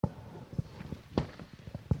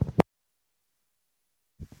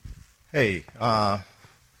Hey, got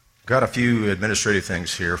a few administrative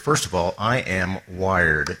things here. First of all, I am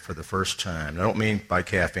wired for the first time. I don't mean by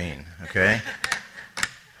caffeine, okay?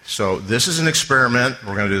 So this is an experiment.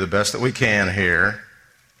 We're going to do the best that we can here.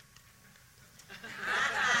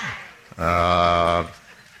 Yeah,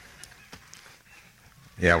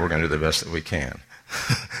 we're going to do the best that we can.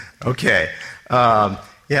 Okay. Now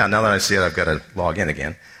that I see it, I've got to log in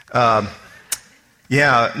again. Another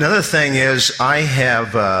thing is I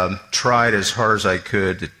have tried as hard as I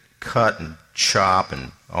could to cut and chop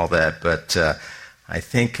and all that, but I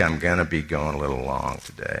think I'm going to be going a little long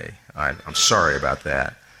today. I'm sorry about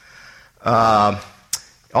that.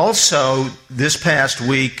 Also, this past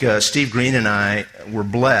week, Steve Green and I were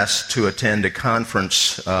blessed to attend a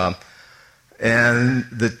conference, and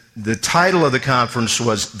the title of the conference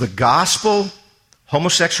was The Gospel,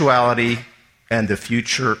 Homosexuality, and the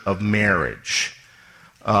Future of Marriage.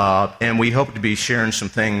 And we hope to be sharing some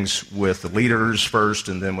things with the leaders first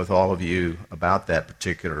and then with all of you about that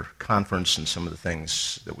particular conference and some of the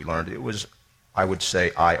things that we learned. It was, I would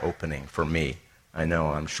say, eye-opening for me. I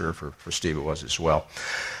know, I'm sure for Steve it was as well.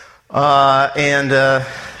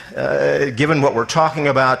 Given what we're talking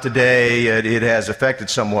about today, it has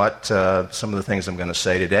affected somewhat some of the things I'm going to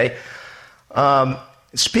say today.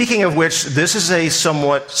 Speaking of which, this is a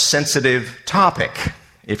somewhat sensitive topic,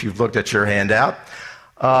 if you've looked at your handout.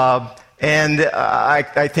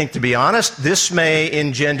 I think, to be honest, this may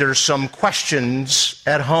engender some questions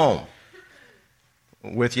at home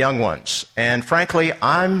with young ones. And frankly,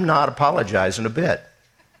 I'm not apologizing a bit.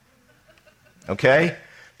 Okay?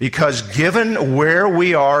 Because given where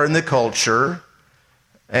we are in the culture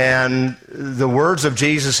and the words of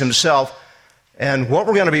Jesus himself and what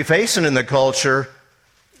we're going to be facing in the culture,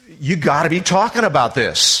 you got to be talking about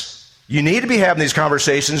this. You need to be having these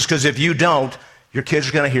conversations, because if you don't, your kids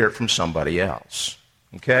are going to hear it from somebody else,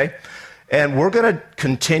 okay? And we're going to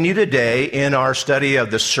continue today in our study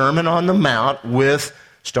of the Sermon on the Mount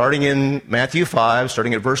starting in Matthew 5,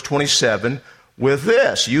 starting at verse 27, with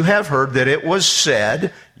this. You have heard that it was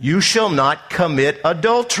said, you shall not commit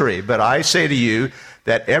adultery. But I say to you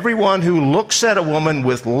that everyone who looks at a woman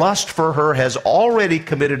with lust for her has already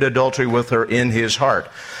committed adultery with her in his heart.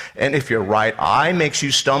 And if your right eye makes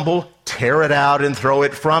you stumble, tear it out and throw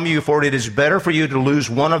it from you, for it is better for you to lose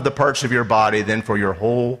one of the parts of your body than for your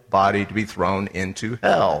whole body to be thrown into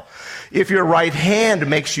hell. If your right hand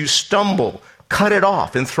makes you stumble, cut it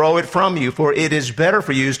off and throw it from you, for it is better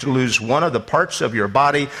for you to lose one of the parts of your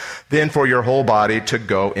body than for your whole body to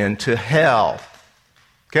go into hell.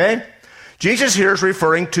 Okay? Jesus here is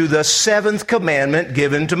referring to the seventh commandment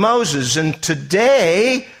given to Moses. And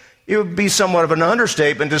today, it would be somewhat of an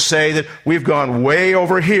understatement to say that we've gone way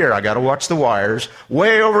over here. I got to watch the wires.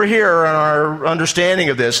 Way over here in our understanding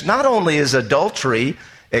of this. Not only is adultery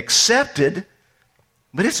accepted,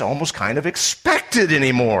 but it's almost kind of expected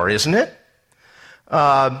anymore, isn't it?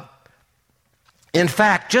 In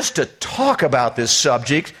fact, just to talk about this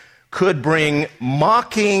subject could bring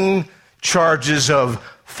mocking charges of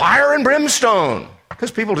fire and brimstone,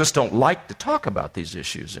 because people just don't like to talk about these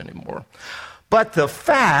issues anymore. But the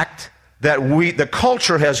fact that the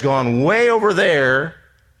culture has gone way over there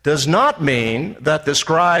does not mean that the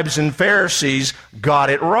scribes and Pharisees got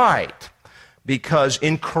it right. Because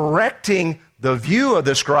in correcting the view of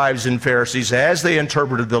the scribes and Pharisees as they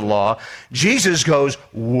interpreted the law, Jesus goes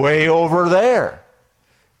way over there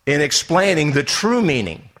in explaining the true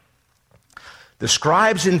meaning. The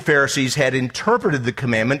scribes and Pharisees had interpreted the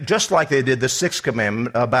commandment just like they did the sixth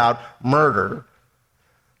commandment about murder.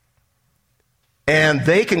 And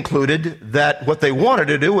they concluded that what they wanted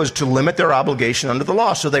to do was to limit their obligation under the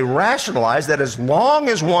law. So they rationalized that as long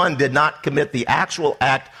as one did not commit the actual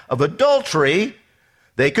act of adultery,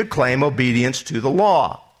 they could claim obedience to the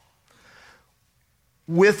law.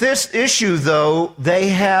 With this issue, though, they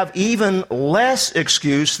have even less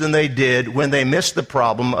excuse than they did when they missed the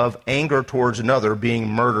problem of anger towards another being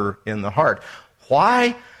murder in the heart.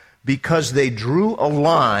 Why? Because they drew a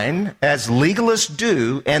line, as legalists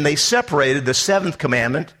do, and they separated the seventh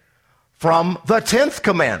commandment from the 10th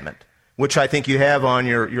commandment, which I think you have on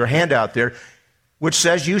your handout there, which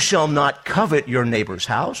says you shall not covet your neighbor's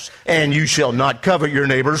house, and you shall not covet your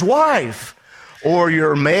neighbor's wife, or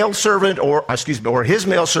your male servant, or his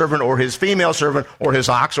male servant, or his female servant, or his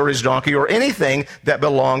ox, or his donkey, or anything that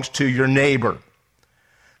belongs to your neighbor.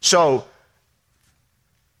 So,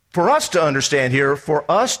 for us to understand here, for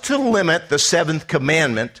us to limit the seventh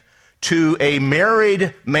commandment to a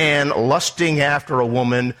married man lusting after a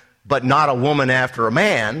woman, but not a woman after a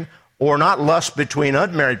man, or not lust between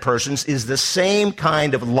unmarried persons, is the same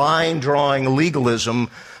kind of line-drawing legalism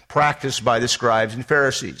practiced by the scribes and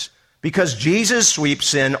Pharisees. because Jesus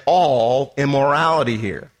sweeps in all immorality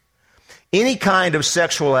here. Any kind of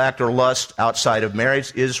sexual act or lust outside of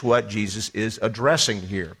marriage is what Jesus is addressing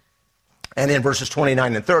here. And in verses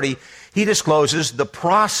 29 and 30, he discloses the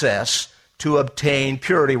process to obtain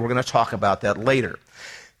purity. We're going to talk about that later.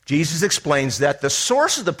 Jesus explains that the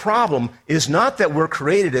source of the problem is not that we're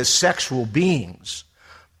created as sexual beings,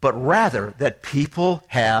 but rather that people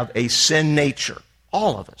have a sin nature,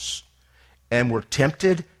 all of us. And we're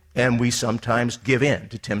tempted, and we sometimes give in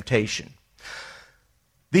to temptation.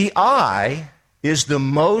 The eye is the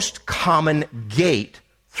most common gate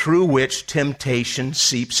through which temptation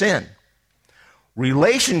seeps in.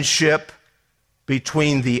 Relationship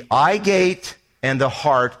between the eye gate and the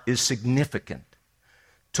heart is significant.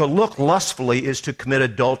 To look lustfully is to commit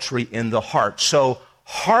adultery in the heart. So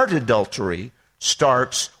heart adultery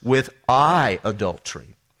starts with eye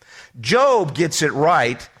adultery. Job gets it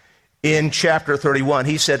right in chapter 31.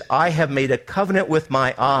 He said, I have made a covenant with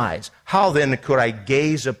my eyes. How then could I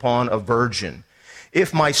gaze upon a virgin?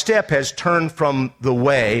 If my step has turned from the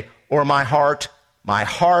way, or my heart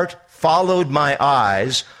followed my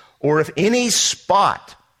eyes, or if any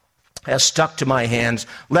spot has stuck to my hands,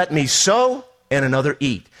 let me sow and another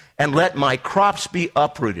eat, and let my crops be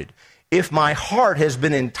uprooted. If my heart has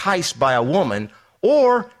been enticed by a woman,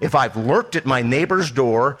 or if I've lurked at my neighbor's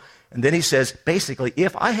door, and then he says, basically,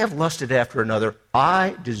 if I have lusted after another,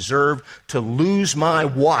 I deserve to lose my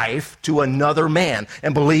wife to another man.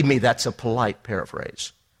 And believe me, that's a polite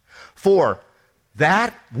paraphrase. For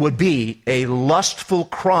that would be a lustful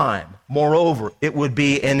crime. Moreover, it would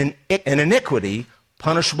be an iniquity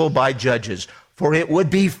punishable by judges. For it would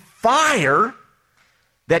be fire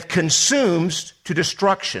that consumes to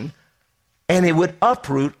destruction, and it would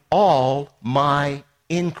uproot all my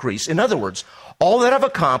increase. In other words, all that I've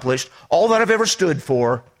accomplished, all that I've ever stood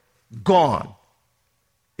for, gone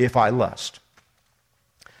if I lust.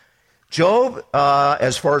 Job,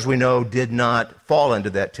 as far as we know, did not fall into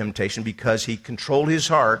that temptation because he controlled his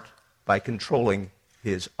heart by controlling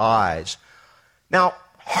his eyes. Now,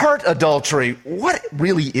 heart adultery, what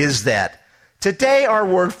really is that? Today, our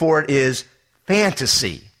word for it is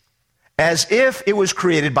fantasy, as if it was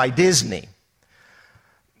created by Disney.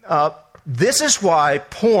 This is why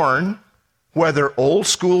porn, whether old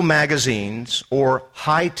school magazines or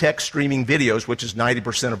high-tech streaming videos, which is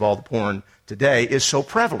 90% of all the porn today, is so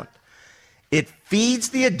prevalent. It feeds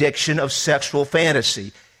the addiction of sexual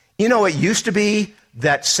fantasy. You know, it used to be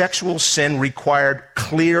that sexual sin required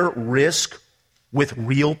clear risk with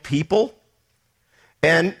real people,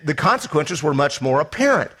 and the consequences were much more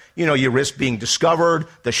apparent. You know, you risk being discovered,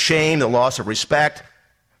 the shame, the loss of respect,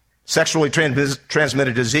 sexually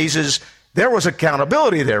transmitted diseases. There was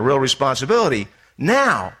accountability there, real responsibility.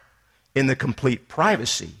 Now, in the complete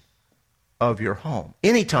privacy of your home,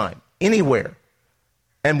 anytime, anywhere,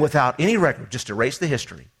 and without any record, just erase the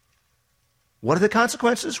history. What are the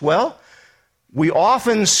consequences? Well, we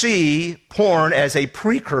often see porn as a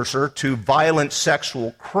precursor to violent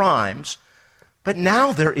sexual crimes, but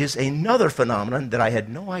now there is another phenomenon that I had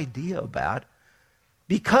no idea about.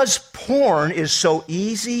 Because porn is so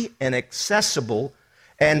easy and accessible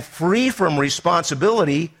and free from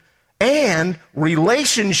responsibility and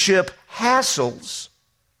relationship hassles,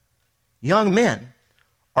 young men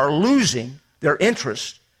are losing their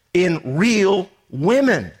interest in real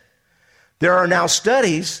women. There are now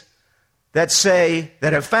studies that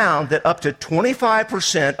have found that up to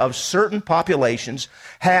 25% of certain populations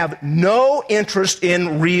have no interest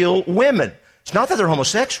in real women. It's not that they're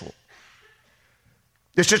homosexual.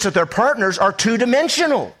 It's just that their partners are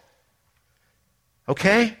two-dimensional.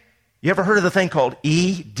 Okay? You ever heard of the thing called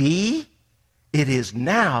ED? It is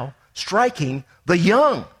now striking the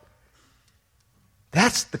young.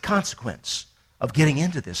 That's the consequence of getting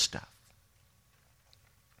into this stuff.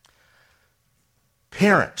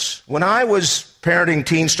 Parents. When I was parenting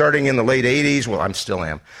teens starting in the late 80s, well, I still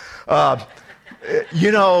am,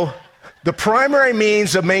 the primary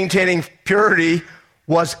means of maintaining purity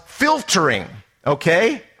was filtering,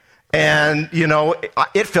 okay? And,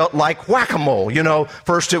 it felt like whack-a-mole.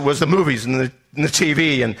 First it was the movies and the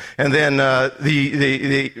TV, and then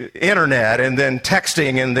the internet, and then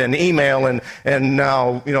texting, and then email, and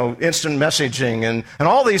now, instant messaging, and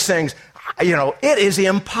all these things. It is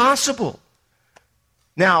impossible.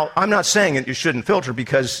 Now, I'm not saying that you shouldn't filter,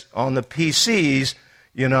 because on the PCs,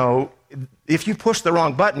 if you push the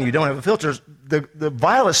wrong button, you don't have a filter, the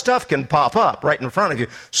vilest stuff can pop up right in front of you.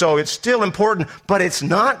 So it's still important, but it's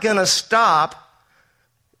not going to stop,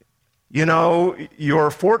 your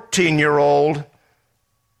 14-year-old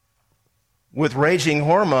with raging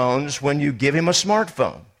hormones when you give him a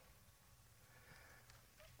smartphone.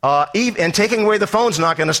 And taking away the phone's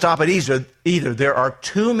not going to stop it either. There are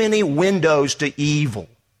too many windows to evil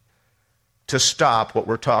to stop what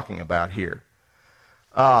we're talking about here.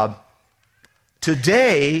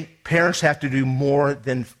 Today, parents have to do more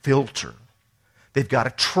than filter. They've got to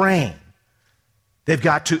train. They've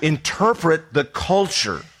got to interpret the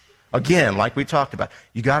culture. Again, like we talked about,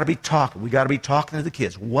 you got to be talking. We got to be talking to the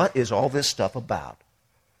kids. What is all this stuff about?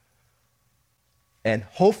 And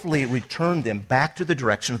hopefully return them back to the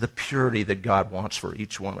direction of the purity that God wants for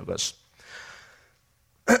each one of us.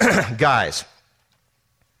 Guys,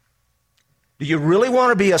 do you really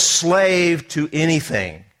want to be a slave to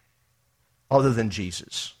anything other than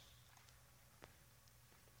Jesus?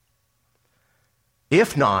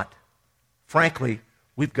 If not, frankly,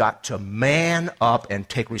 we've got to man up and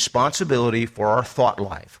take responsibility for our thought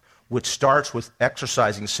life, which starts with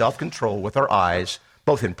exercising self-control with our eyes,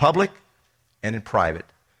 both in public and in private.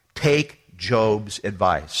 Take Job's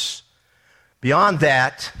advice. Beyond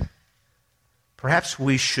that, perhaps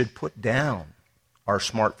we should put down our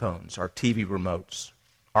smartphones, our TV remotes,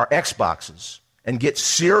 our Xboxes, and get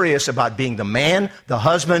serious about being the man, the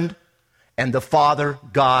husband, and the father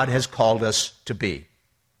God has called us to be.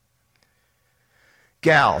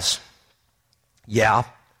 Gals, yeah,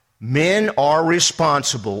 men are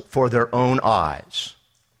responsible for their own eyes.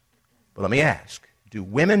 But let me ask, do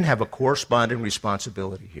women have a corresponding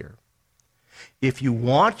responsibility here? If you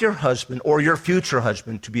want your husband or your future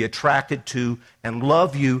husband to be attracted to and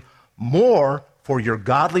love you more for your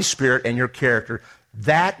godly spirit and your character,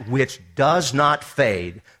 that which does not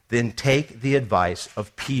fade, then take the advice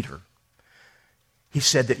of Peter. He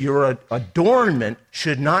said that your adornment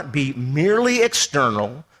should not be merely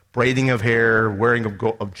external, braiding of hair, wearing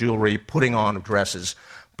of jewelry, putting on of dresses,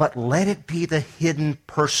 but let it be the hidden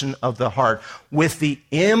person of the heart with the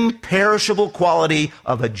imperishable quality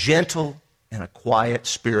of a gentle and a quiet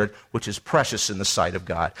spirit, which is precious in the sight of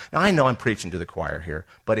God. Now, I know I'm preaching to the choir here,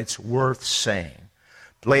 but it's worth saying.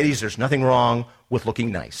 Ladies, there's nothing wrong with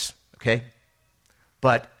looking nice, okay?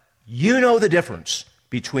 But you know the difference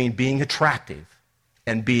between being attractive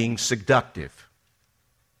and being seductive.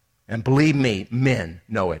 And believe me, men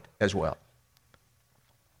know it as well.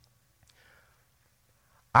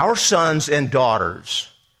 Our sons and daughters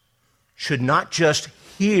should not just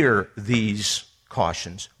hear these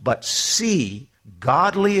cautions, but see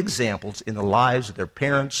godly examples in the lives of their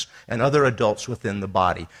parents and other adults within the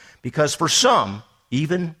body. Because for some,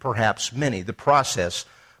 even perhaps many, the process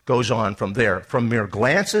goes on from there, from mere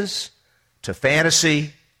glances to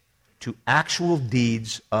fantasy to actual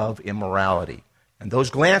deeds of immorality. And those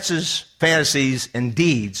glances, fantasies, and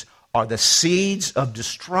deeds are the seeds of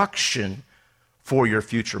destruction for your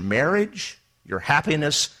future marriage, your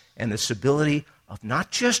happiness, and the stability of not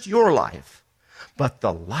just your life, but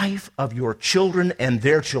the life of your children and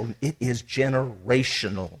their children. It is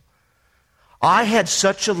generational. I had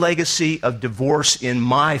such a legacy of divorce in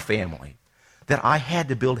my family that I had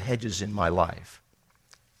to build hedges in my life.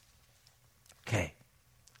 Okay.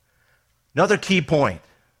 Another key point.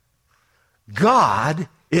 God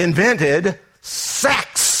invented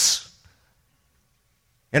sex.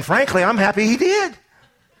 And frankly, I'm happy he did.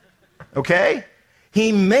 Okay?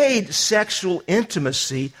 He made sexual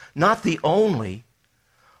intimacy not the only,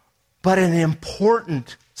 but an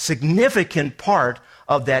important, significant part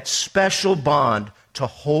of that special bond to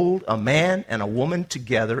hold a man and a woman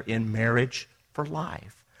together in marriage for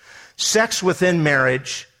life. Sex within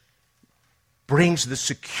marriage brings the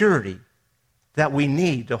security that we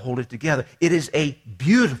need to hold it together. It is a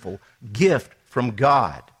beautiful gift from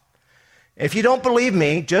God. If you don't believe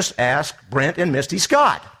me, just ask Brent and Misty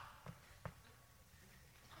Scott.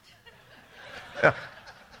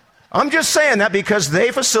 I'm just saying that because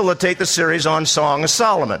they facilitate the series on Song of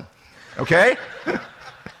Solomon. Okay?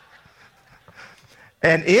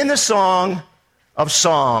 And in the Song of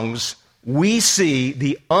Songs, we see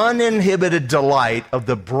the uninhibited delight of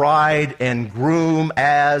the bride and groom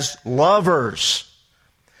as lovers.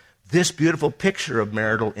 This beautiful picture of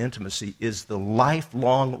marital intimacy is the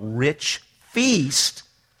lifelong rich feast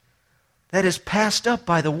that is passed up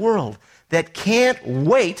by the world, that can't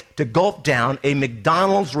wait to gulp down a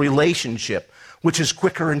McDonald's relationship, which is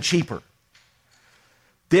quicker and cheaper.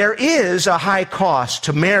 There is a high cost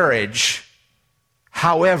to marriage.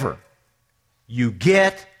 However, you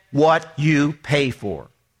get what you pay for.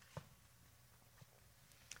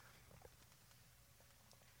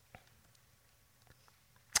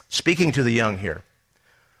 Speaking to the young here,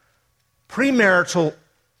 premarital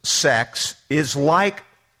sex is like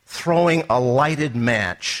throwing a lighted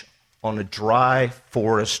match on a dry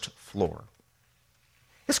forest floor.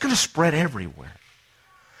 It's going to spread everywhere.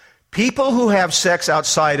 People who have sex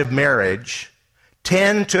outside of marriage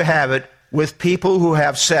tend to have it with people who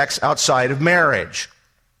have sex outside of marriage.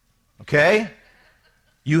 Okay?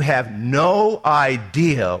 You have no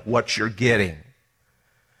idea what you're getting.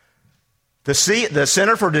 The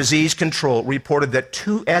Center for Disease Control reported that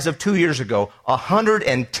as of 2 years ago,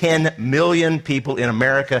 110 million people in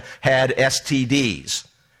America had STDs.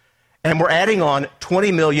 And we're adding on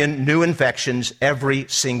 20 million new infections every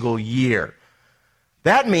single year.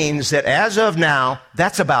 That means that as of now,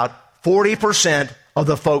 that's about 40% of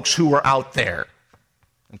the folks who are out there.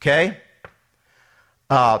 Okay?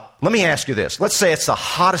 Let me ask you this. Let's say it's the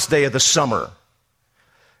hottest day of the summer.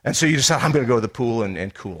 And so you decide, I'm going to go to the pool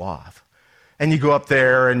and cool off. And you go up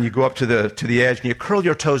there and you go up to the edge and you curl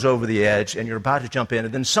your toes over the edge and you're about to jump in.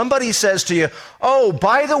 And then somebody says to you, oh,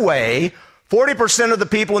 by the way, 40% of the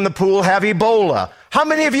people in the pool have Ebola. How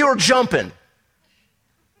many of you are jumping?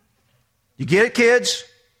 You get it, kids?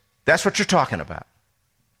 That's what you're talking about.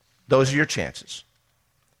 Those are your chances.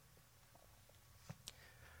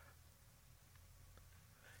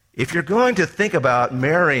 If you're going to think about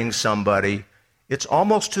marrying somebody, it's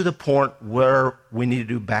almost to the point where we need to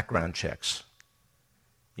do background checks.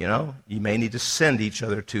 You know, you may need to send each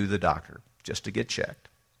other to the doctor just to get checked.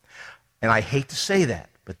 And I hate to say that,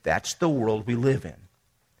 but that's the world we live in,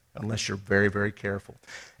 unless you're very, very careful.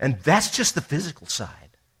 And that's just the physical side.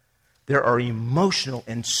 There are emotional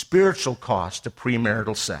and spiritual costs to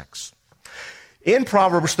premarital sex. In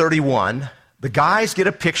Proverbs 31, the guys get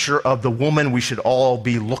a picture of the woman we should all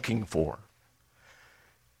be looking for.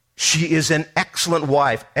 She is an excellent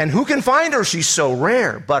wife, and who can find her? She's so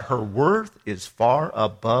rare, but her worth is far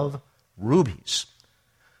above rubies.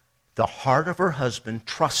 The heart of her husband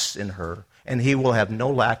trusts in her, and he will have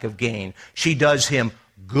no lack of gain. She does him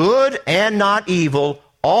good and not evil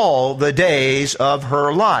all the days of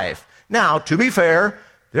her life. Now, to be fair,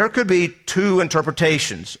 there could be two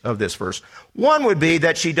interpretations of this verse. One would be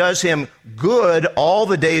that she does him good all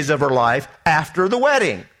the days of her life after the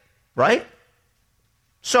wedding, right?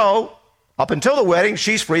 So, up until the wedding,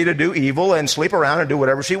 she's free to do evil and sleep around and do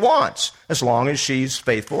whatever she wants, as long as she's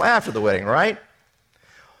faithful after the wedding, right?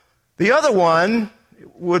 The other one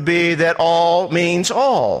would be that all means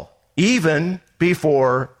all, even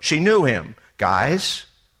before she knew him. Guys,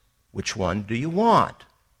 which one do you want?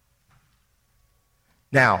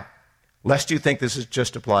 Now, lest you think this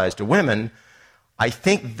just applies to women, I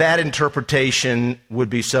think that interpretation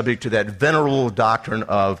would be subject to that venerable doctrine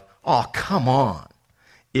of, oh, come on.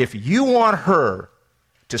 If you want her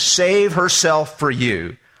to save herself for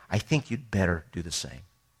you, I think you'd better do the same.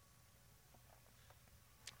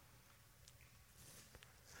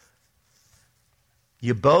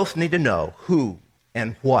 You both need to know who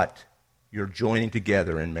and what you're joining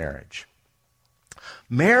together in marriage.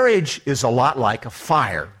 Marriage is a lot like a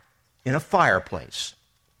fire in a fireplace.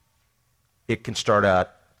 It can start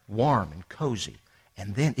out warm and cozy,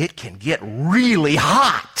 and then it can get really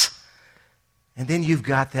hot. And then you've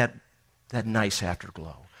got that nice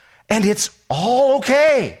afterglow. And it's all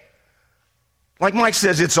okay. Like Mike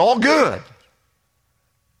says, it's all good.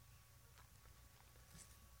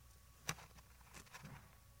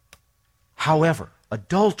 However,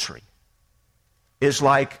 adultery is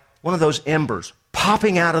like one of those embers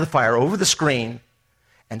popping out of the fire over the screen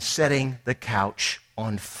and setting the couch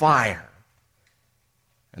on fire.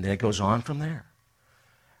 And then it goes on from there.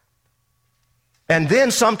 And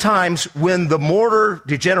then sometimes when the mortar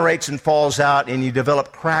degenerates and falls out and you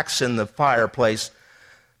develop cracks in the fireplace,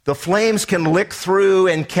 the flames can lick through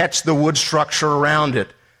and catch the wood structure around it,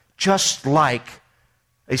 just like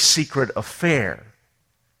a secret affair.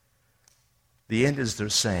 The end is the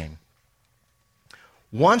same.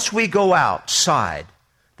 Once we go outside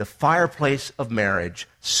the fireplace of marriage,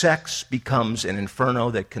 sex becomes an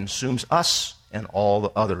inferno that consumes us and all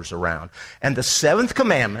the others around. And the seventh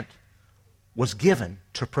commandment was given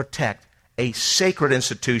to protect a sacred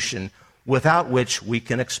institution without which we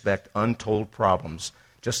can expect untold problems.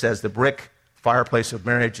 Just as the brick fireplace of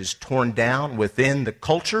marriage is torn down within the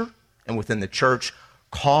culture and within the church,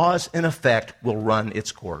 cause and effect will run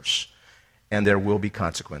its course, and there will be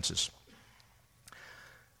consequences.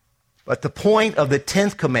 But the point of the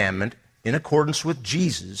 10th commandment, in accordance with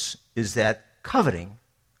Jesus, is that coveting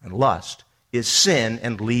and lust is sin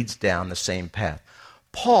and leads down the same path.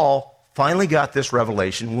 Paul finally got this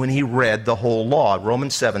revelation when he read the whole law.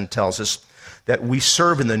 Romans 7 tells us that we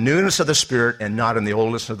serve in the newness of the Spirit and not in the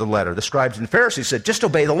oldness of the letter. The scribes and Pharisees said, just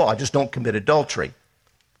obey the law, just don't commit adultery.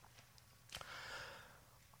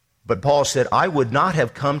 But Paul said, I would not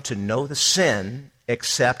have come to know the sin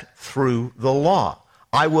except through the law.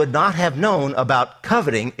 I would not have known about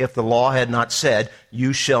coveting if the law had not said,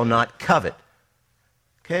 you shall not covet.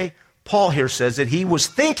 Okay? Paul here says that he was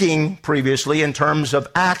thinking previously in terms of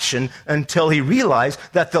action until he realized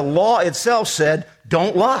that the law itself said,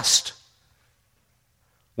 don't lust.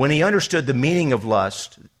 When he understood the meaning of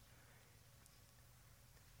lust,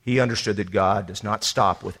 he understood that God does not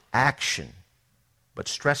stop with action, but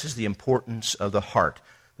stresses the importance of the heart.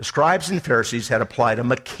 The scribes and Pharisees had applied a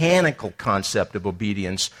mechanical concept of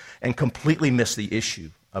obedience and completely missed the issue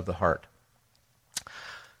of the heart.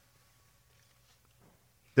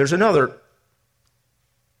 There's another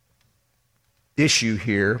issue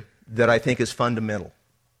here that I think is fundamental.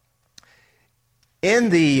 In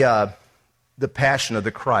the Passion of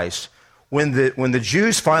the Christ, when the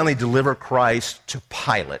Jews finally deliver Christ to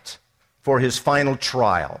Pilate for his final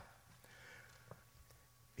trial,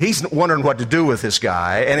 he's wondering what to do with this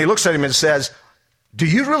guy, and he looks at him and says, do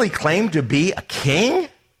you really claim to be a king?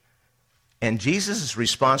 And Jesus'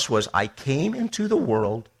 response was, I came into the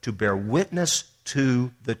world to bear witness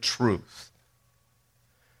to the truth.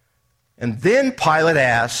 And then Pilate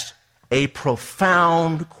asked a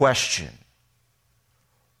profound question.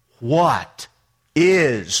 What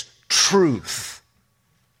is truth?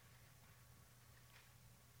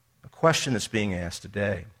 A question that's being asked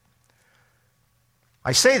today.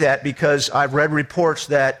 I say that because I've read reports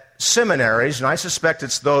that seminaries, and I suspect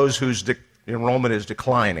it's those whose enrollment is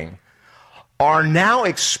declining, are now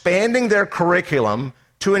expanding their curriculum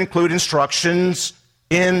to include instructions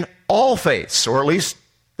in all faiths, or at least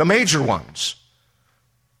the major ones.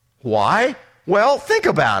 Why? Well, think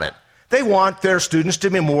about it. They want their students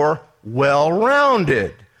to be more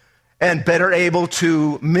well-rounded and better able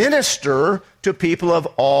to minister to people of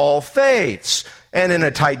all faiths. And in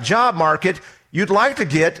a tight job market, you'd like to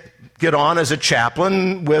get on as a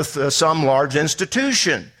chaplain with some large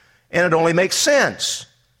institution, and it only makes sense.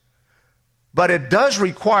 But it does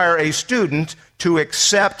require a student to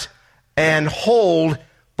accept and hold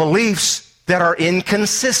beliefs that are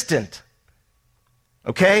inconsistent.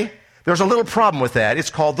 Okay? There's a little problem with that. It's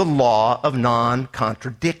called the law of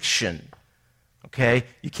non-contradiction. Okay?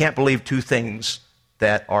 You can't believe two things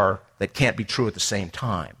that can't be true at the same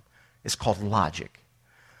time. It's called logic.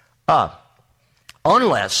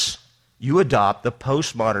 Unless you adopt the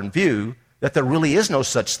postmodern view that there really is no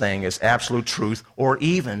such thing as absolute truth or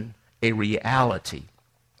even a reality.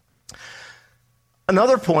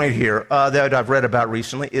 Another point here that I've read about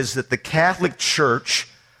recently is that the Catholic Church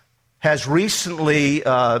has recently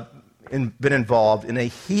been involved in a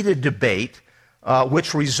heated debate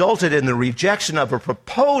which resulted in the rejection of a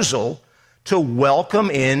proposal to welcome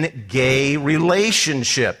in gay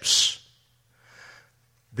relationships.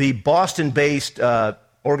 The Boston-based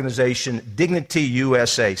organization Dignity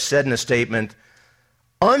USA said in a statement,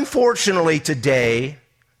 unfortunately today,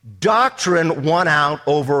 doctrine won out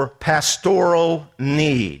over pastoral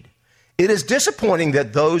need. It is disappointing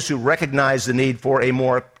that those who recognize the need for a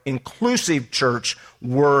more inclusive church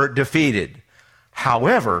were defeated.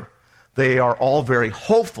 However, they are all very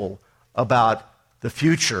hopeful about the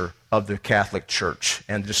future of the Catholic Church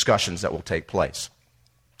and the discussions that will take place.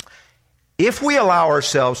 If we allow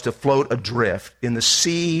ourselves to float adrift in the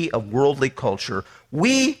sea of worldly culture,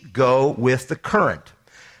 we go with the current.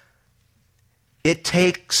 It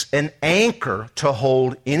takes an anchor to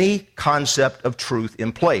hold any concept of truth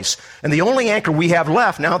in place. And the only anchor we have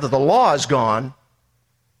left now that the law is gone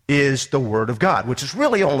is the Word of God, which is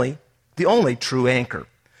really the only true anchor.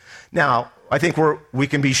 Now, I think we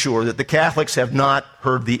can be sure that the Catholics have not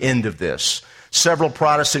heard the end of this. Several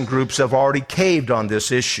Protestant groups have already caved on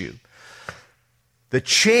this issue. The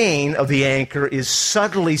chain of the anchor is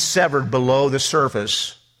subtly severed below the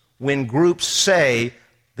surface when groups say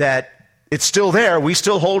that it's still there, we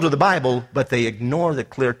still hold to the Bible, but they ignore the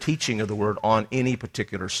clear teaching of the Word on any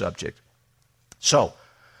particular subject. So,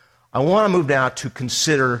 I want to move now to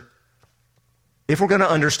consider, if we're going to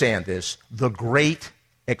understand this, the great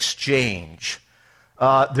exchange.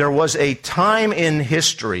 There was a time in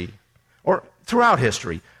history, or throughout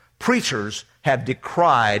history, preachers have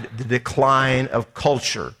decried the decline of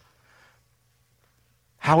culture.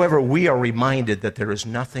 However, we are reminded that there is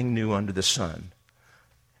nothing new under the sun.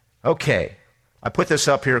 Okay, I put this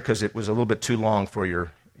up here because it was a little bit too long for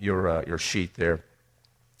your sheet there.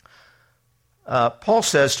 Paul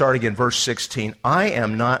says, starting in verse 16, I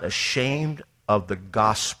am not ashamed of the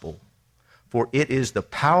gospel, for it is the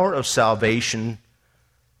power of salvation,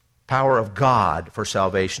 power of God for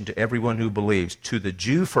salvation to everyone who believes, to the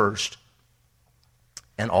Jew first,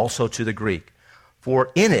 and also to the Greek.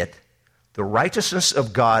 For in it, the righteousness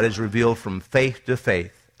of God is revealed from faith to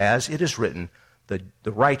faith, as it is written,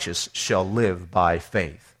 the righteous shall live by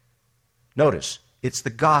faith. Notice, it's the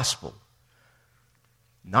gospel,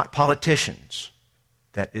 not politicians,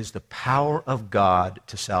 that is the power of God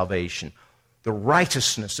to salvation. The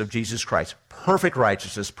righteousness of Jesus Christ, perfect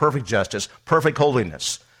righteousness, perfect justice, perfect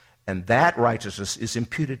holiness. And that righteousness is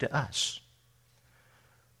imputed to us.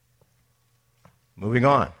 Moving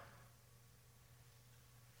on.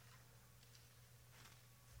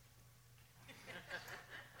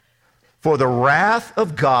 For the wrath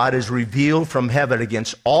of God is revealed from heaven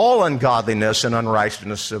against all ungodliness and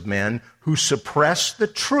unrighteousness of men who suppress the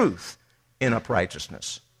truth in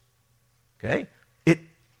unrighteousness. Okay? It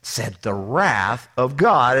said the wrath of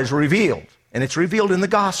God is revealed, and it's revealed in the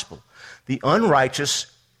gospel. The unrighteous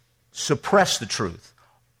suppress the truth.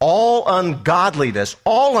 All ungodliness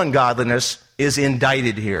is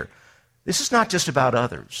indicted here. This is not just about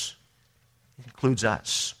others. It includes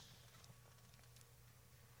us.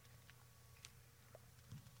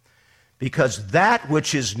 Because that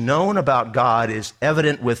which is known about God is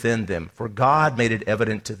evident within them, for God made it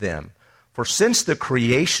evident to them. For since the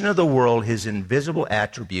creation of the world, his invisible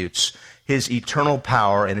attributes, his eternal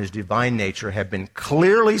power, and his divine nature have been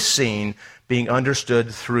clearly seen, being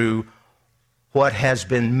understood through what has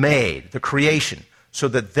been made, the creation, so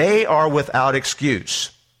that they are without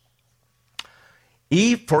excuse.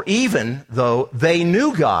 For even though they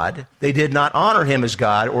knew God, they did not honor him as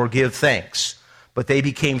God or give thanks. But they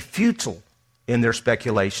became futile in their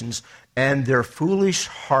speculations, and their foolish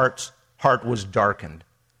heart was darkened.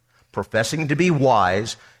 Professing to be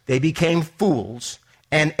wise, they became fools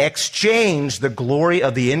and exchanged the glory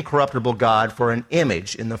of the incorruptible God for an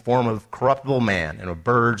image in the form of corruptible man and of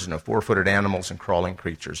birds and of four-footed animals and crawling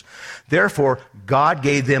creatures. Therefore, God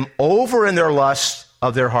gave them over in their lusts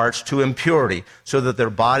of their hearts to impurity, so that their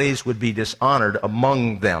bodies would be dishonored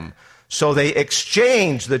among them. So they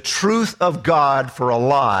exchanged the truth of God for a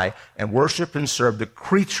lie and worshiped and served the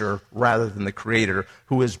creature rather than the Creator,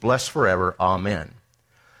 who is blessed forever. Amen.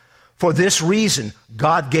 For this reason,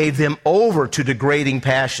 God gave them over to degrading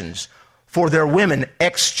passions, for their women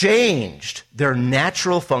exchanged their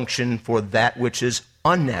natural function for that which is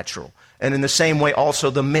unnatural. And in the same way,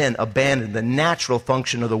 also the men abandoned the natural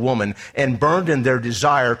function of the woman and burned in their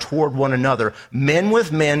desire toward one another, men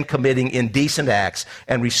with men committing indecent acts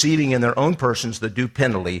and receiving in their own persons the due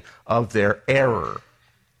penalty of their error.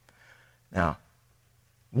 Now,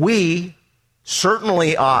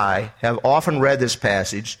 certainly I, have often read this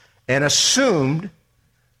passage and assumed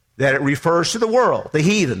that it refers to the world, the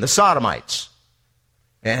heathen, the sodomites.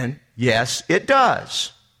 And yes, it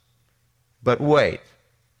does. But wait.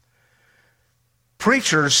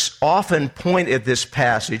 Preachers often point at this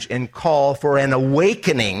passage and call for an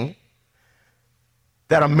awakening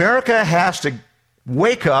that America has to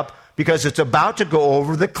wake up because it's about to go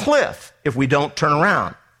over the cliff if we don't turn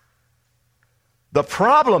around. The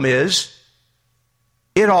problem is,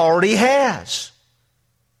 it already has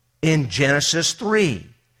in Genesis 3.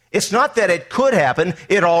 It's not that it could happen,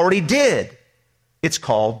 it already did. It's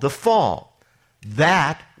called the fall.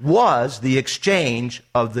 That was the exchange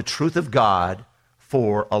of the truth of God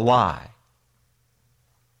for a lie.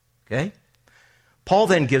 Okay? Paul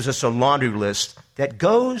then gives us a laundry list that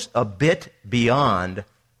goes a bit beyond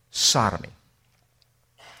sodomy.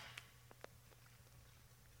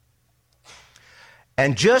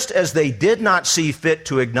 And just as they did not see fit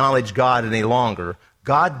to acknowledge God any longer,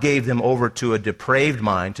 God gave them over to a depraved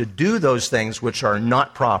mind to do those things which are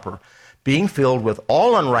not proper, being filled with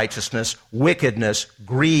all unrighteousness, wickedness,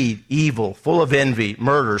 greed, evil, full of envy,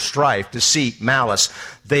 murder, strife, deceit, malice.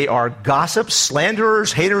 They are gossips,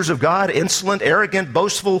 slanderers, haters of God, insolent, arrogant,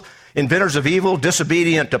 boastful, inventors of evil,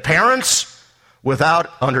 disobedient to parents,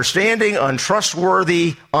 without understanding,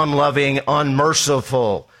 untrustworthy, unloving,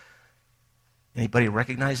 unmerciful. Anybody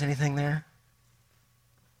recognize anything there?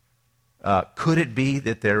 Could it be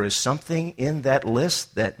that there is something in that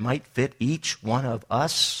list that might fit each one of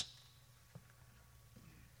us?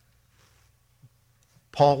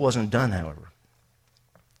 Paul wasn't done, however.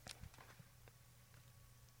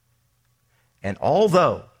 And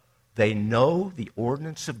although they know the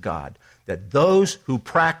ordinance of God, that those who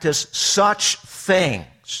practice such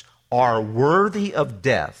things are worthy of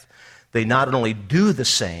death, they not only do the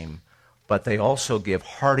same, but they also give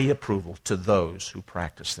hearty approval to those who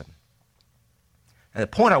practice them. And the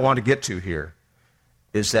point I want to get to here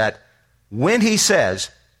is that when he says,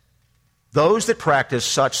 those that practice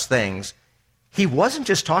such things, he wasn't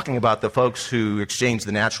just talking about the folks who exchanged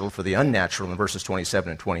the natural for the unnatural in verses 27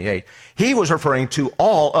 and 28. He was referring to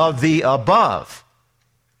all of the above.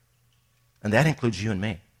 And that includes you and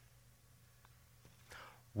me.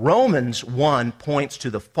 Romans 1 points to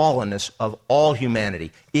the fallenness of all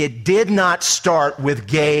humanity. It did not start with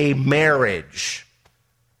gay marriage.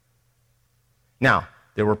 Now,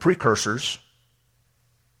 there were precursors,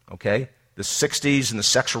 okay? The 60s and the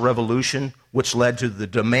sexual revolution, which led to the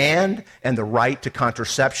demand and the right to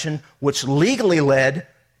contraception, which legally led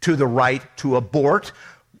to the right to abort,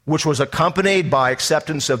 which was accompanied by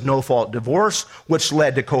acceptance of no-fault divorce, which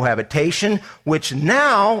led to cohabitation, which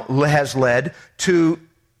now has led to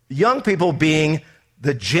young people being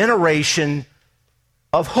the generation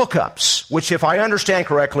of hookups, which, if I understand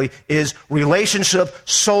correctly, is relationship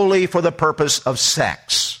solely for the purpose of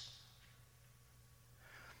sex.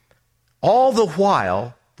 All the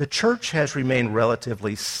while, the church has remained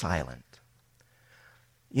relatively silent.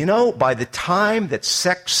 You know, by the time that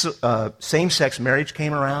same-sex marriage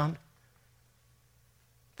came around,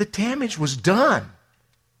 the damage was done.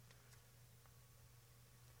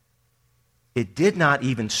 It did not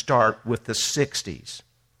even start with the 60s,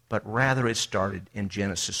 but rather it started in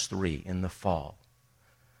Genesis 3 in the fall.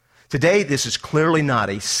 Today, this is clearly not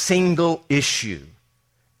a single issue.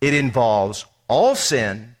 It involves all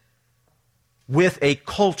sin with a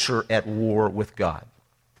culture at war with God.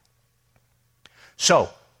 So,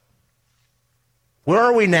 where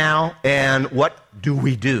are we now, and what do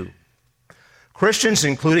we do? Christians,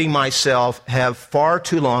 including myself, have far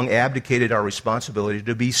too long abdicated our responsibility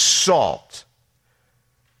to be salt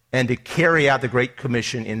and to carry out the Great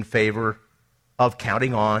Commission in favor of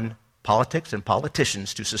counting on politics and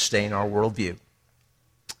politicians to sustain our worldview.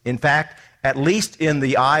 In fact, at least in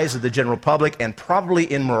the eyes of the general public, and probably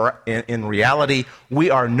in reality, we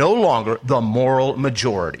are no longer the moral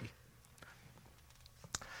majority.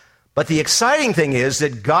 But the exciting thing is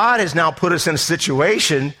that God has now put us in a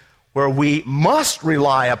situation where we must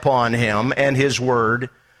rely upon Him and His Word,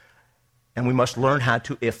 and we must learn how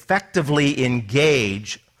to effectively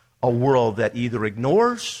engage a world that either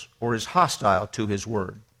ignores or is hostile to His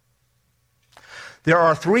Word. There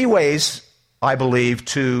are three ways, I believe,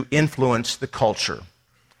 to influence the culture.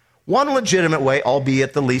 One legitimate way,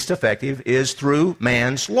 albeit the least effective, is through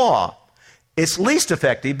man's law. It's least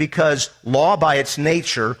effective because law by its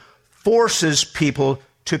nature forces people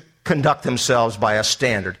to conduct themselves by a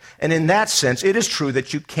standard. And in that sense, it is true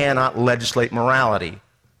that you cannot legislate morality.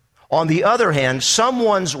 On the other hand,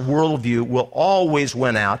 someone's worldview will always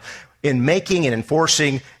win out in making and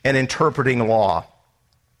enforcing and interpreting law.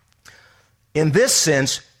 In this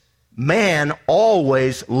sense, man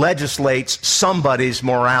always legislates somebody's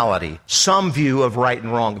morality, some view of right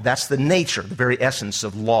and wrong. That's the nature, the very essence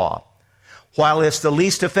of law. While it's the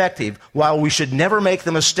least effective, while we should never make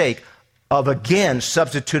the mistake of again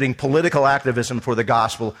substituting political activism for the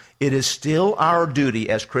gospel, it is still our duty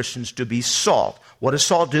as Christians to be salt. What does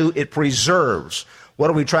salt do? It preserves. What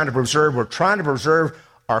are we trying to preserve? We're trying to preserve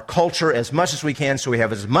our culture as much as we can so we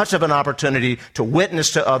have as much of an opportunity to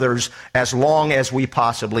witness to others as long as we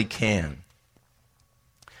possibly can.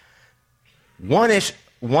 One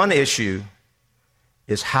issue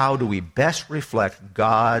is how do we best reflect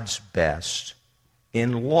God's best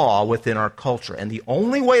in law within our culture. And the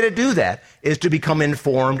only way to do that is to become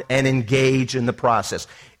informed and engage in the process.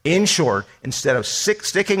 In short, instead of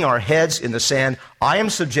sticking our heads in the sand, I am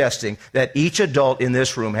suggesting that each adult in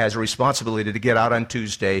this room has a responsibility to get out on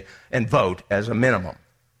Tuesday and vote as a minimum.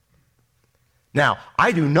 Now,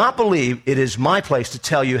 I do not believe it is my place to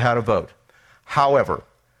tell you how to vote. However,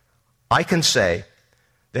 I can say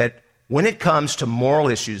that when it comes to moral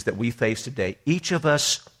issues that we face today, each of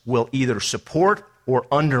us will either support or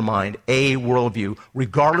undermine a worldview,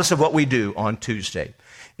 regardless of what we do on Tuesday.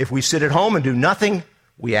 If we sit at home and do nothing,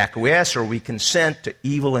 we acquiesce or we consent to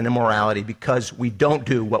evil and immorality because we don't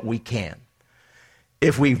do what we can.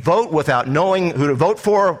 If we vote without knowing who to vote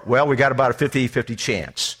for, well, we got about a 50-50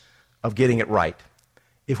 chance of getting it right.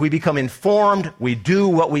 If we become informed, we do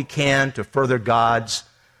what we can to further God's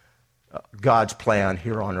plan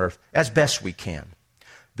here on earth as best we can.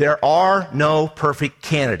 There are no perfect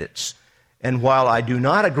candidates. And while I do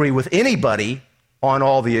not agree with anybody on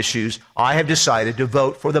all the issues, I have decided to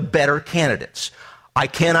vote for the better candidates. I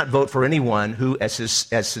cannot vote for anyone who, as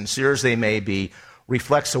sincere as they may be,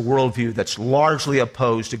 reflects a worldview that's largely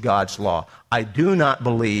opposed to God's law. I do not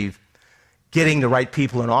believe getting the right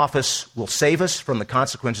people in office will save us from the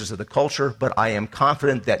consequences of the culture, but I am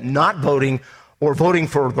confident that not voting or voting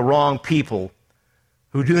for the wrong people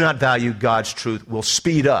who do not value God's truth will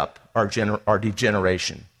speed up our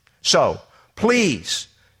degeneration. So, please,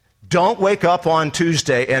 don't wake up on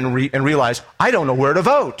Tuesday and realize, I don't know where to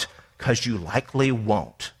vote, because you likely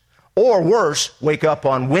won't. Or worse, wake up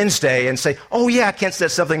on Wednesday and say, oh yeah, Kent said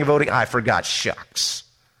something about voting. I forgot, shucks.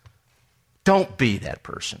 Don't be that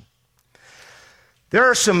person. There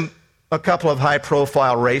are a couple of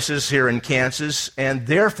high-profile races here in Kansas, and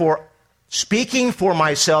therefore, speaking for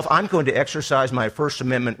myself, I'm going to exercise my First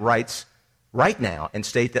Amendment rights right now and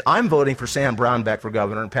state that I'm voting for Sam Brownback for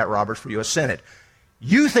governor and Pat Roberts for U.S. Senate.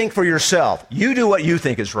 You think for yourself. You do what you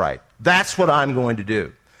think is right. That's what I'm going to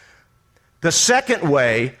do. The second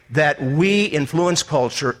way that we influence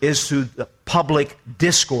culture is through the public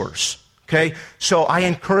discourse. Okay? So I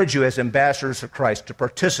encourage you as ambassadors of Christ to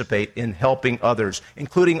participate in helping others,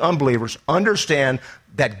 including unbelievers, understand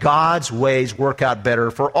that God's ways work out better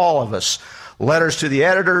for all of us. Letters to the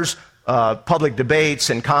editors, public debates,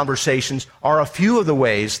 and conversations are a few of the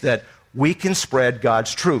ways that we can spread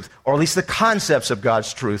God's truth, or at least the concepts of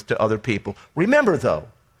God's truth to other people. Remember, though,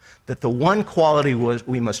 that the one quality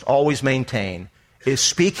we must always maintain is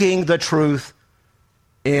speaking the truth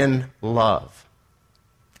in love.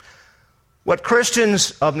 What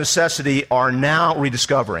Christians of necessity are now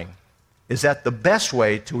rediscovering is that the best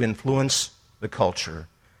way to influence the culture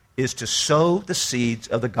is to sow the seeds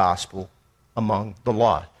of the gospel among the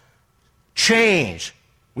lost. Change.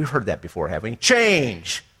 We've heard that before, haven't we?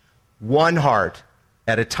 Change one heart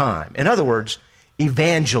at a time. In other words,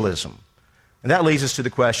 evangelism. And that leads us to the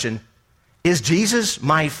question, is Jesus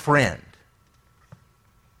my friend?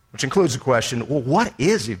 Which includes the question, well, what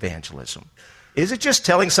is evangelism? Is it just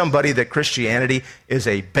telling somebody that Christianity is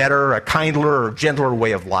a better, a kindler, or gentler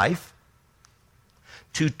way of life?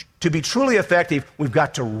 To be truly effective, we've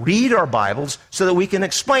got to read our Bibles so that we can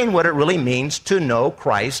explain what it really means to know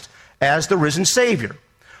Christ as the risen Savior.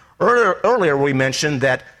 Earlier we mentioned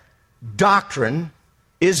that doctrine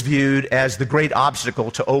is viewed as the great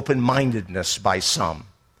obstacle to open-mindedness by some.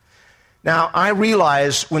 Now, I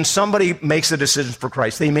realize when somebody makes a decision for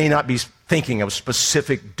Christ, they may not be thinking of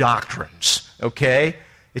specific doctrines, okay?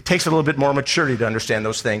 It takes a little bit more maturity to understand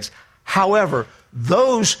those things. However,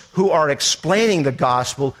 those who are explaining the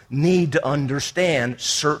gospel need to understand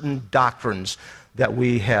certain doctrines that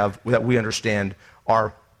we understand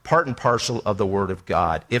are part and parcel of the Word of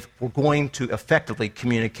God if we're going to effectively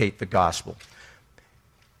communicate the gospel.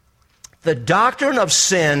 The doctrine of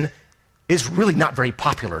sin is really not very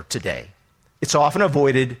popular today. It's often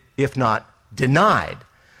avoided, if not denied.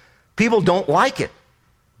 People don't like it.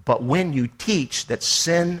 But when you teach that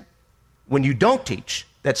sin, when you don't teach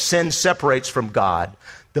that sin separates from God,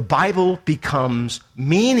 the Bible becomes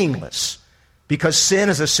meaningless because sin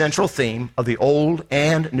is a central theme of the Old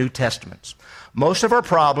and New Testaments. Most of our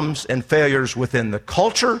problems and failures within the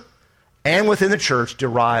culture and within the church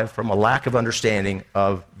derive from a lack of understanding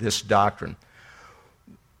of this doctrine.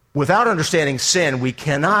 Without understanding sin, we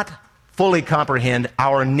cannot fully comprehend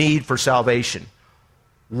our need for salvation.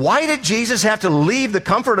 Why did Jesus have to leave the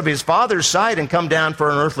comfort of his Father's side and come down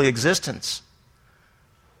for an earthly existence?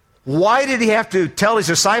 Why did he have to tell his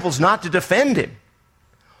disciples not to defend him?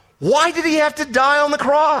 Why did he have to die on the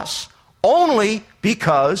cross? Only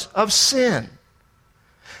because of sin.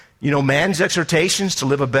 You know, man's exhortations to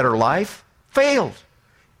live a better life failed.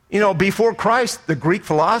 You know, before Christ, the Greek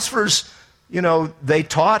philosophers, they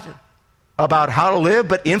taught about how to live,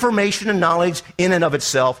 but information and knowledge in and of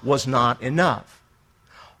itself was not enough.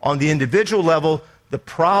 On the individual level, the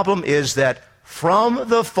problem is that from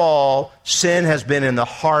the fall, sin has been in the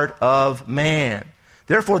heart of man.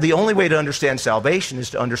 Therefore, the only way to understand salvation is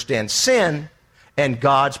to understand sin and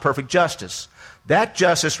God's perfect justice. That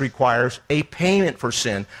justice requires a payment for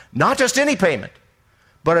sin. Not just any payment,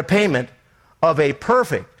 but a payment of a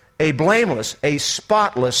perfect, a blameless, a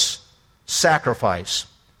spotless sacrifice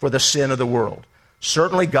for the sin of the world.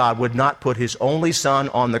 Certainly God would not put his only Son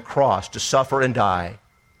on the cross to suffer and die,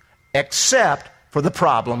 except for the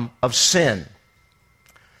problem of sin.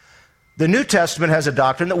 The New Testament has a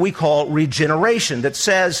doctrine that we call regeneration that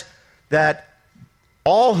says that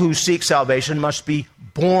all who seek salvation must be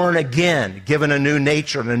born again, given a new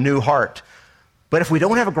nature and a new heart. But if we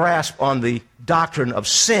don't have a grasp on the doctrine of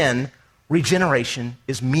sin, regeneration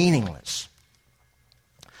is meaningless.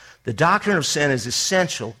 The doctrine of sin is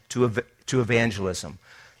essential to evangelism.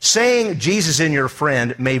 Saying Jesus is your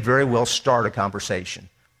friend may very well start a conversation.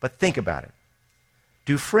 But think about it.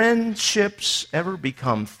 Do friendships ever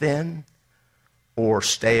become thin or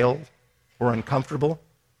stale or uncomfortable?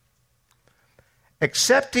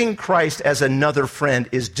 Accepting Christ as another friend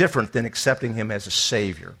is different than accepting him as a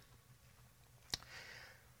Savior.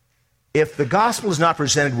 If the gospel is not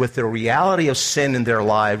presented with the reality of sin in their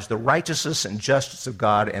lives, the righteousness and justice of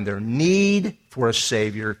God, and their need for a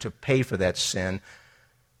Savior to pay for that sin,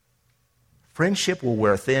 friendship will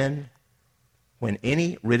wear thin when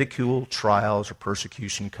any ridicule, trials, or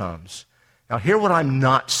persecution comes. Now, hear what I'm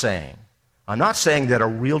not saying. I'm not saying that a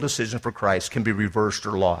real decision for Christ can be reversed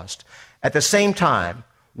or lost. At the same time,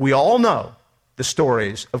 we all know the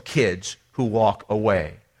stories of kids who walk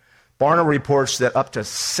away. Barna reports that up to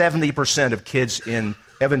 70% of kids in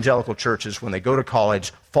evangelical churches, when they go to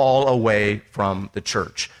college, fall away from the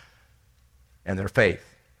church and their faith.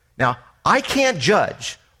 Now, I can't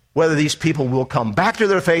judge whether these people will come back to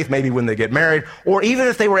their faith, maybe when they get married, or even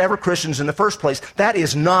if they were ever Christians in the first place. That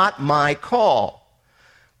is not my call.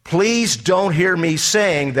 Please don't hear me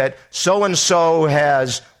saying that so-and-so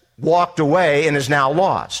has walked away and is now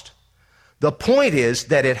lost. The point is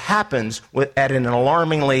that it happens at an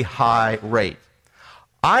alarmingly high rate.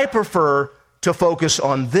 I prefer to focus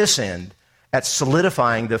on this end at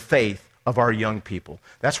solidifying the faith of our young people.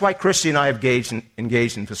 That's why Christy and I have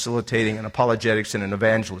engaged in facilitating an apologetics and an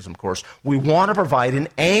evangelism course. We want to provide an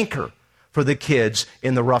anchor for the kids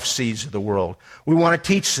in the rough seas of the world. We want to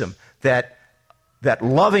teach them that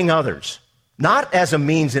loving others, not as a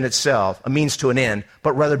means in itself, a means to an end,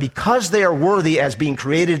 but rather because they are worthy as being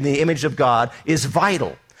created in the image of God, is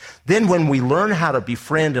vital. Then when we learn how to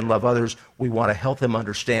befriend and love others, we want to help them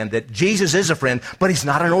understand that Jesus is a friend, but he's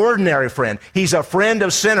not an ordinary friend. He's a friend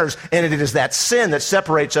of sinners, and it is that sin that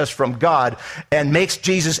separates us from God and makes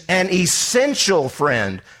Jesus an essential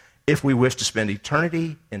friend if we wish to spend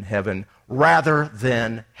eternity in heaven rather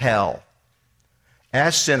than hell.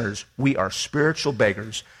 As sinners, we are spiritual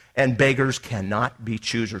beggars, and beggars cannot be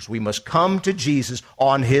choosers. We must come to Jesus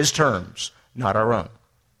on his terms, not our own.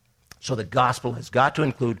 So the gospel has got to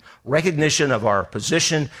include recognition of our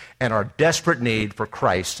position and our desperate need for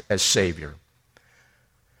Christ as Savior.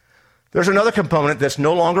 There's another component that's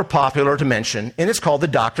no longer popular to mention, and it's called the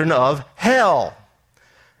doctrine of hell.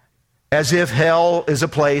 As if hell is a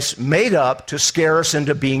place made up to scare us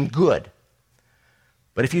into being good.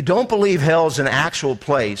 But if you don't believe hell is an actual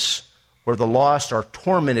place where the lost are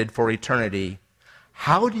tormented for eternity,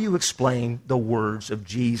 how do you explain the words of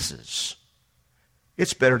Jesus?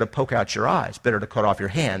 It's better to poke out your eyes, better to cut off your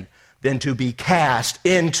hand, than to be cast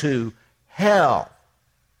into hell.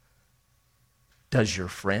 Does your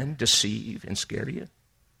friend deceive and scare you?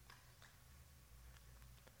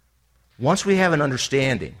 Once we have an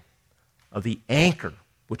understanding of the anchor,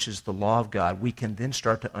 which is the law of God, we can then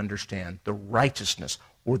start to understand the righteousness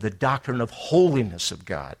or the doctrine of holiness of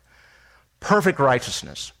God. Perfect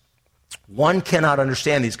righteousness. One cannot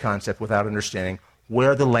understand these concepts without understanding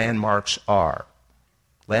where the landmarks are.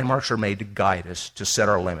 Landmarks are made to guide us, to set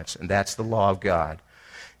our limits, and that's the law of God.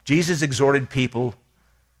 Jesus exhorted people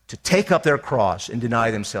to take up their cross and deny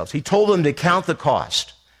themselves. He told them to count the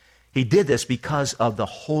cost. He did this because of the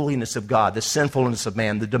holiness of God, the sinfulness of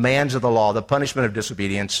man, the demands of the law, the punishment of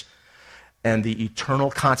disobedience, and the eternal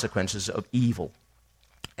consequences of evil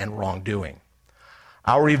and wrongdoing.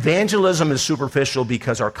 Our evangelism is superficial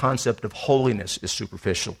because our concept of holiness is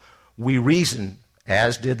superficial. We reason,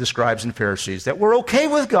 as did the scribes and Pharisees, that we're okay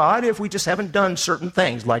with God if we just haven't done certain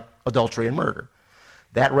things like adultery and murder.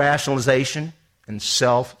 That rationalization and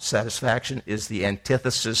self-satisfaction is the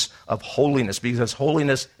antithesis of holiness, because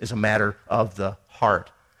holiness is a matter of the heart.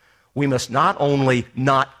 We must not only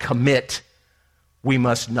not commit, we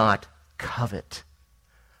must not covet.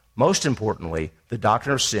 Most importantly, the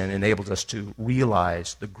doctrine of sin enables us to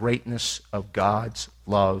realize the greatness of God's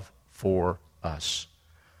love for us.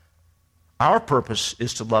 Our purpose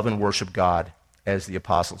is to love and worship God as the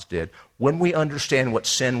apostles did. When we understand what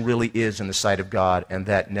sin really is in the sight of God, and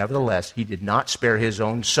that nevertheless he did not spare his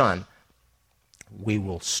own son, we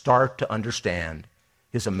will start to understand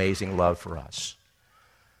his amazing love for us.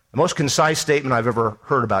 The most concise statement I've ever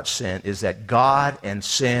heard about sin is that God and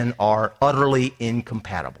sin are utterly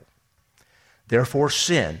incompatible. Therefore,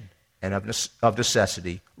 sin, and of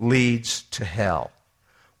necessity, leads to hell.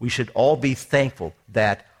 We should all be thankful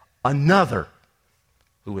that another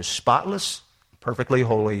who is spotless, perfectly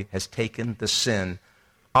holy, has taken the sin,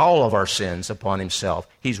 all of our sins, upon himself.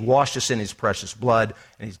 He's washed us in his precious blood,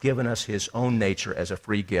 and he's given us his own nature as a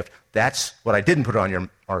free gift. That's what I didn't put on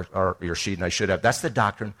your sheet, and I should have. That's the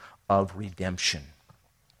doctrine of redemption.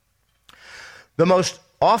 The most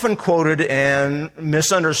often quoted and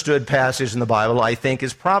misunderstood passage in the Bible, I think,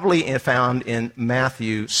 is probably found in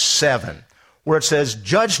Matthew 7, where it says,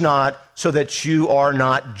 "Judge not so that you are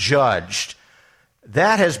not judged."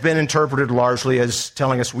 That has been interpreted largely as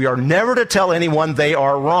telling us we are never to tell anyone they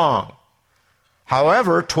are wrong.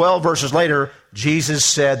 However, 12 verses later, Jesus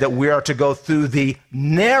said that we are to go through the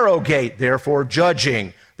narrow gate, therefore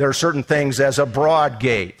judging. There are certain things as a broad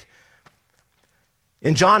gate.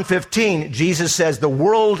 In John 15, Jesus says, "The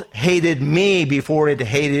world hated me before it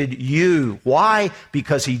hated you." Why?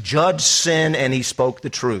 Because he judged sin and he spoke the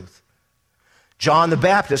truth. John the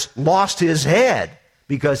Baptist lost his head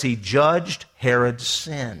because he judged Herod's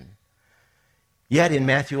sin. Yet in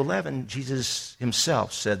Matthew 11, Jesus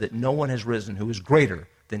himself said that no one has risen who is greater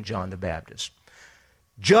than John the Baptist.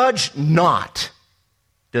 Judge not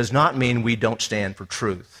does not mean we don't stand for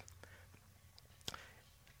truth.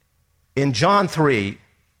 In John 3,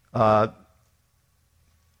 it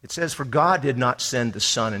says, "For God did not send the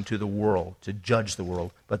Son into the world to judge the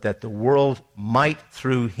world, but that the world might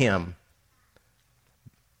through him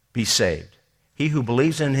be saved. He who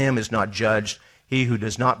believes in him is not judged. He who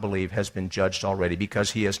does not believe has been judged already,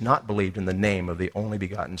 because he has not believed in the name of the only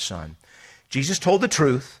begotten Son." Jesus told the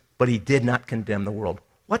truth, but he did not condemn the world.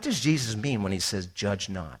 What does Jesus mean when he says, "Judge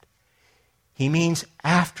not"? He means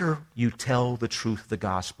after you tell the truth of the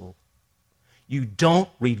gospel, you don't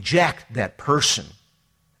reject that person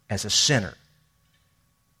as a sinner.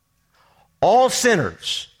 All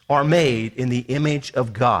sinners are made in the image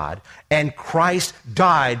of God, and Christ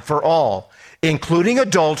died for all, including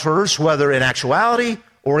adulterers, whether in actuality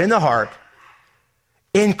or in the heart,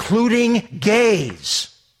 including gays.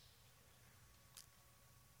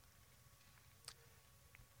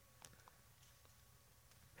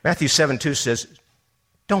 Matthew 7:2 says,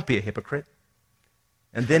 "Don't be a hypocrite."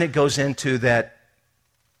 And then it goes into that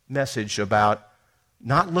message about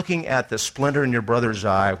not looking at the splinter in your brother's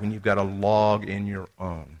eye when you've got a log in your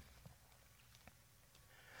own.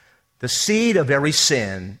 The seed of every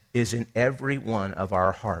sin is in every one of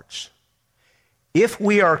our hearts. If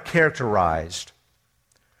we are characterized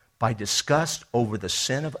by disgust over the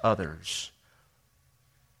sin of others,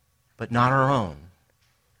 but not our own,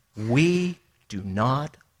 we do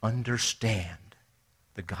not understand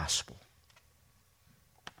the gospel.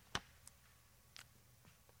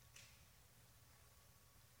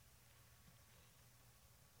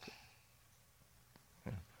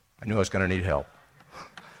 I knew I was going to need help.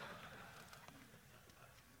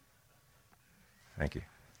 Thank you.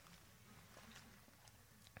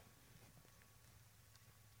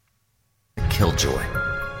 Killjoy.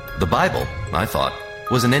 The Bible, I thought,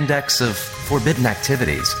 was an index of forbidden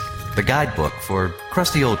activities, the guidebook for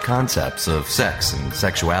crusty old concepts of sex and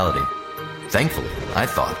sexuality. Thankfully, I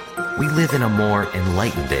thought, we live in a more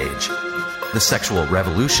enlightened age. The sexual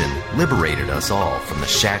revolution liberated us all from the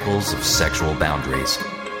shackles of sexual boundaries.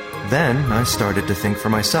 Then I started to think for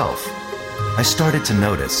myself. I started to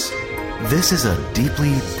notice, this is a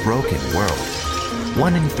deeply broken world.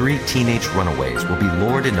 1 in 3 teenage runaways will be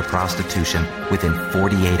lured into prostitution within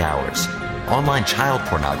 48 hours. Online child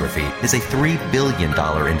pornography is a $3 billion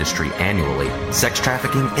industry annually. Sex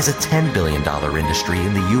trafficking is a $10 billion industry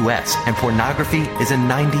in the U.S., and pornography is a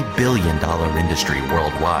 $90 billion industry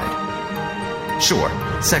worldwide. Sure,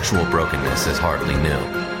 sexual brokenness is hardly new,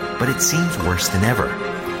 but it seems worse than ever,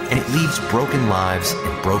 and it leaves broken lives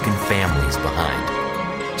and broken families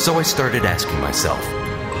behind. So I started asking myself,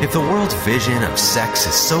 if the world's vision of sex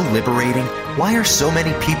is so liberating, why are so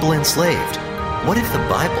many people enslaved? What if the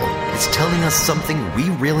Bible is telling us something we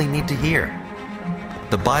really need to hear?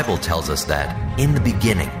 The Bible tells us that, in the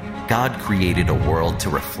beginning, God created a world to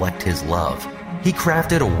reflect His love. He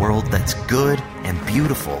crafted a world that's good and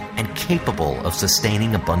beautiful and capable of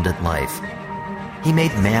sustaining abundant life. He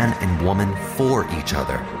made man and woman for each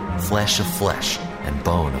other, flesh of flesh and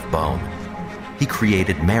bone of bone. He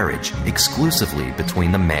created marriage exclusively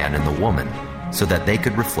between the man and the woman so that they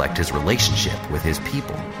could reflect His relationship with His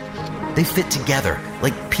people. They fit together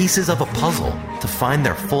like pieces of a puzzle to find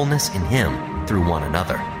their fullness in Him through one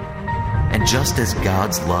another. And just as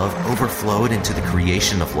God's love overflowed into the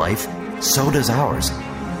creation of life, so does ours.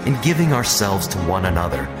 In giving ourselves to one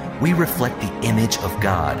another, we reflect the image of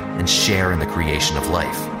God and share in the creation of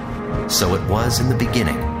life. So it was in the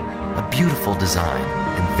beginning, a beautiful design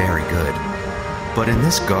and very good. But in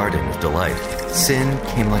this garden of delight, sin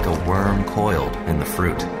came like a worm coiled in the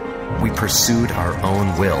fruit. We pursued our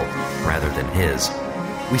own will rather than His.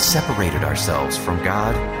 We separated ourselves from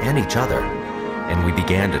God and each other, and we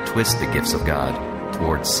began to twist the gifts of God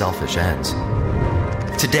towards selfish ends.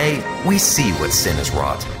 Today, we see what sin has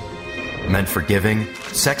wrought. Meant for giving,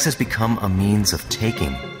 sex has become a means of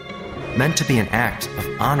taking. Meant to be an act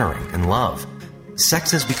of honoring and love,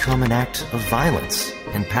 sex has become an act of violence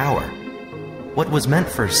and power. What was meant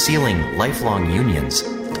for sealing lifelong unions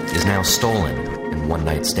is now stolen in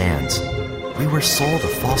one-night stands. We were sold a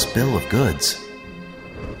false bill of goods.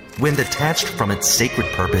 When detached from its sacred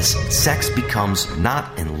purpose, sex becomes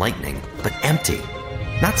not enlightening, but empty.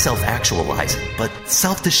 Not self-actualizing, but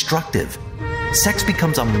self-destructive. Sex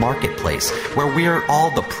becomes a marketplace where we're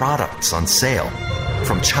all the products on sale.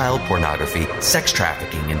 From child pornography, sex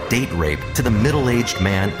trafficking, and date rape to the middle-aged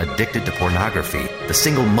man addicted to pornography, the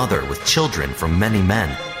single mother with children from many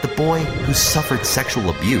men, the boy who suffered sexual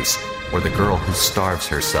abuse, or the girl who starves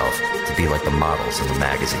herself to be like the models in the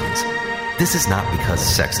magazines. This is not because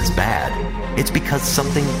sex is bad. It's because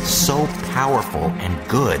something so powerful and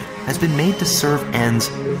good has been made to serve ends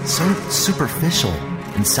so superficial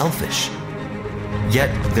and selfish.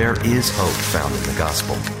 Yet there is hope found in the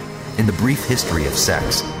gospel. In the brief history of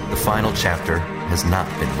sex, the final chapter has not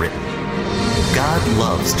been written. God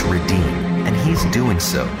loves to redeem, and He's doing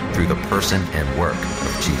so through the person and work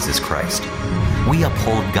of Jesus Christ. We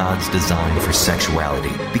uphold God's design for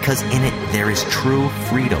sexuality because in it there is true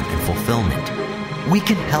freedom and fulfillment. We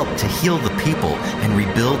can help to heal the people and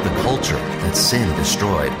rebuild the culture that sin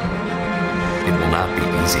destroyed. It will not be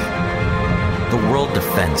easy. The world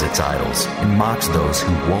defends its idols and mocks those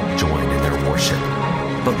who won't join in their worship.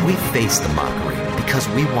 But we face the mockery because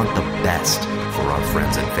we want the best for our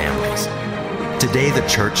friends and families. Today the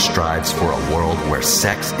church strives for a world where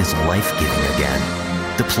sex is life-giving again,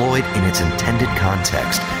 deployed in its intended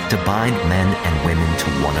context to bind men and women to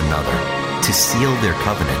one another, to seal their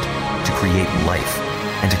covenant, to create life,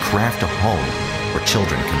 and to craft a home where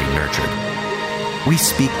children can be nurtured. We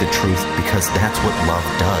speak the truth because that's what love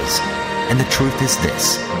does. And the truth is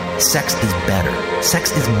this: sex is better,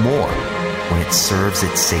 sex is more when it serves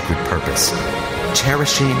its sacred purpose.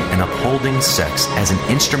 Cherishing and upholding sex as an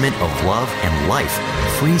instrument of love and life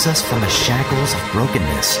frees us from the shackles of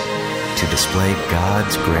brokenness to display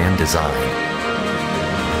God's grand design.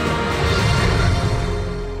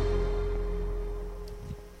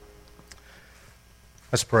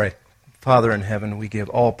 Let's pray. Father in heaven, we give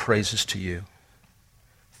all praises to you.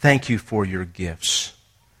 Thank you for your gifts.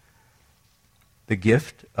 The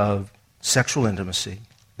gift of sexual intimacy,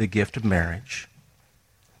 the gift of marriage,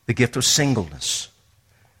 the gift of singleness.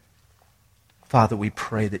 Father, we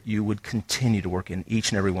pray that you would continue to work in each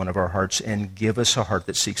and every one of our hearts and give us a heart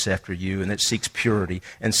that seeks after you and that seeks purity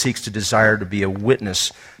and seeks to desire to be a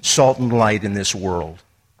witness, salt and light in this world.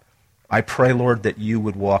 I pray, Lord, that you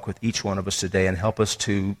would walk with each one of us today and help us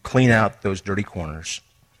to clean out those dirty corners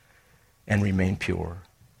and remain pure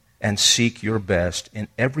and seek your best in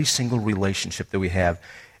every single relationship that we have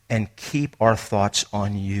and keep our thoughts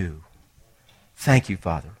on you. Thank you,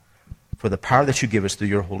 Father, for the power that you give us through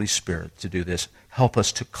your Holy Spirit to do this. Help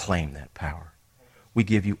us to claim that power. We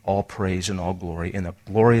give you all praise and all glory in the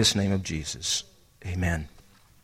glorious name of Jesus. Amen.